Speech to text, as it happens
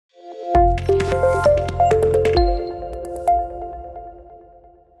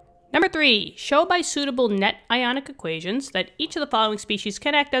Number 3, show by suitable net ionic equations that each of the following species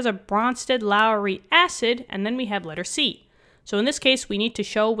can act as a Bronsted-Lowry acid, and then we have letter C. So in this case, we need to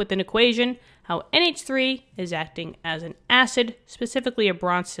show with an equation how NH3 is acting as an acid, specifically a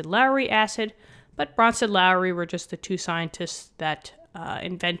Bronsted-Lowry acid, but Bronsted-Lowry were just the two scientists that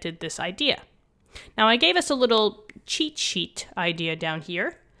invented this idea. Now I gave us a little cheat sheet idea down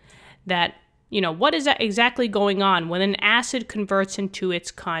here that what is exactly going on when an acid converts into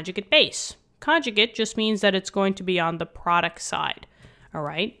its conjugate base? Conjugate just means that it's going to be on the product side, all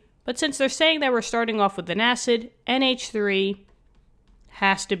right? But since they're saying that we're starting off with an acid, NH3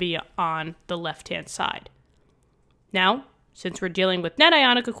 has to be on the left-hand side. Now, since we're dealing with net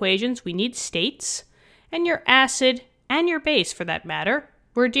ionic equations, we need states, and your acid and your base, for that matter,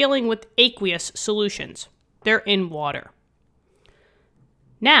 we're dealing with aqueous solutions. They're in water.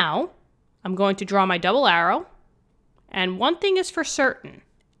 Now, I'm going to draw my double arrow, and one thing is for certain,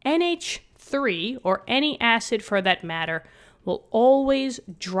 NH3, or any acid for that matter, will always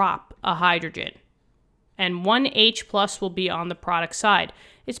drop a hydrogen, and one H plus will be on the product side.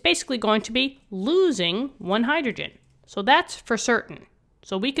 It's basically going to be losing one hydrogen, so that's for certain.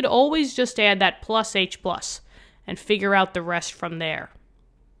 So we could always just add that plus H plus and figure out the rest from there.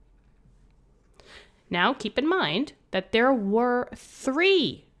 Now keep in mind that there were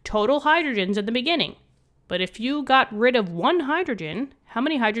 3 total hydrogens in the beginning. But if you got rid of one hydrogen, how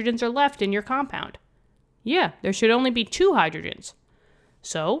many hydrogens are left in your compound? Yeah, there should only be 2 hydrogens.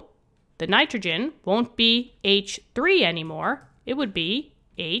 So the nitrogen won't be H3 anymore. It would be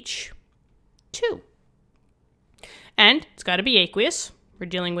H2. And it's got to be aqueous. We're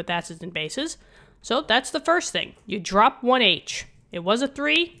dealing with acids and bases. So that's the first thing. You drop one H. It was a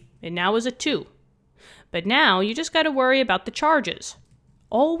 3, and now is a 2. But now you just got to worry about the charges.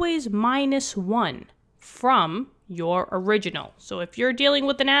 Always minus 1 from your original. So if you're dealing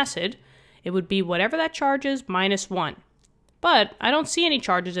with an acid, it would be whatever that charge is minus 1. But I don't see any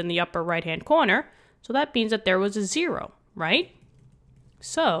charges in the upper right-hand corner, so that means that there was a 0, right?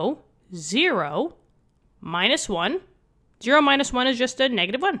 So 0 minus 1. 0 minus 1 is just a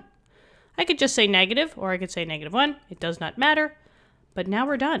negative 1. I could just say negative, or I could say negative 1. It does not matter. But now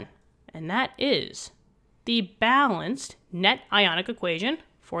we're done. And that is the balanced net ionic equation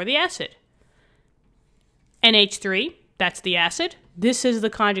for the acid. NH3, that's the acid. This is the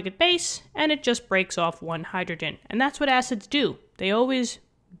conjugate base, and it just breaks off one hydrogen. And that's what acids do. They always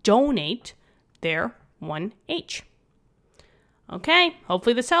donate their 1H. Okay,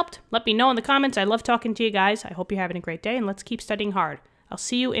 hopefully this helped. Let me know in the comments. I love talking to you guys. I hope you're having a great day, and let's keep studying hard. I'll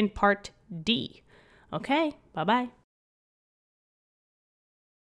see you in part D. Okay, bye-bye.